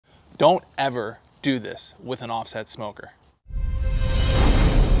Don't ever do this with an offset smoker.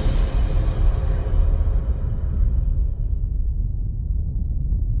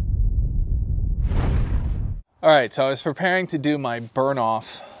 All right, so I was preparing to do my burn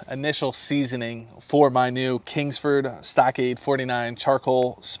off initial seasoning for my new Kingsford Stockade 49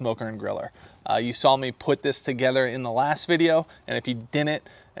 charcoal smoker and griller. You saw me put this together in the last video, and if you didn't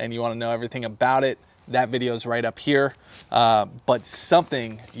and you want to know everything about it, that video is right up here. But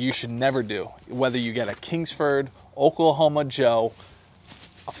something you should never do, whether you get a Kingsford, Oklahoma Joe,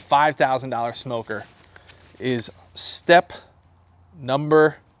 a $5,000 smoker, is step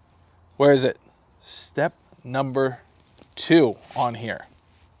number, where is it? Step number 2 on here.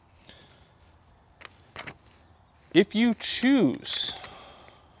 If you choose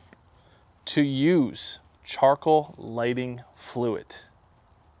to use charcoal lighting fluid,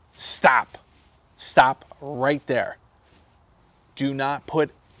 stop right there. Do not put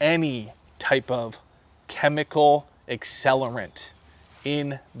any type of chemical accelerant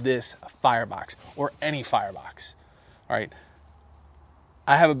in this firebox or any firebox. All right,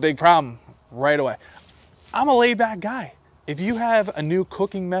 I have a big problem right away. I'm a laid back guy. If you have a new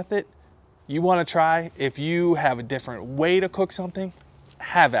cooking method you want to try, if you have a different way to cook something,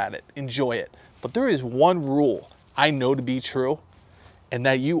 have at it, enjoy it. But there is one rule I know to be true, and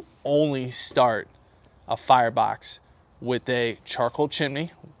that you only start a firebox with a charcoal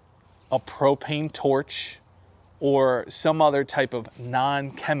chimney, a propane torch, or some other type of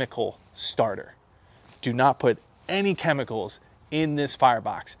non-chemical starter. Do not put any chemicals in this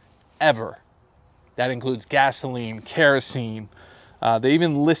firebox, ever. That includes gasoline, kerosene. They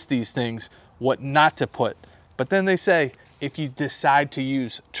even list these things, what not to put. But then they say, if you decide to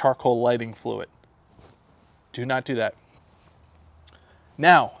use charcoal lighting fluid, do not do that.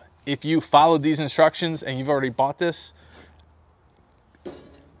 Now, if you followed these instructions and you've already bought this,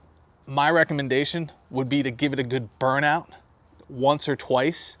 my recommendation would be to give it a good burnout once or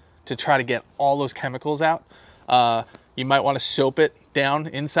twice to try to get all those chemicals out. You might want to soap it down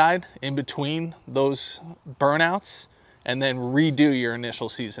inside in between those burnouts and then redo your initial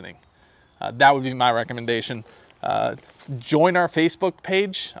seasoning. That would be my recommendation. Join our Facebook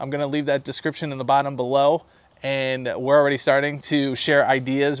page. I'm going to leave that description in the bottom below. And we're already starting to share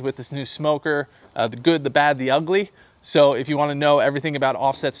ideas with this new smoker, the good, the bad, the ugly. So if you want to know everything about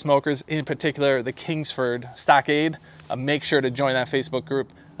offset smokers, in particular the Kingsford Stockade, make sure to join that Facebook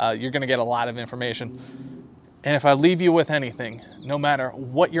group. You're going to get a lot of information. And if I leave you with anything, no matter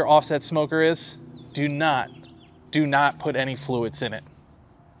what your offset smoker is, do not put any fluids in it.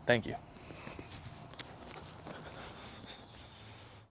 Thank you.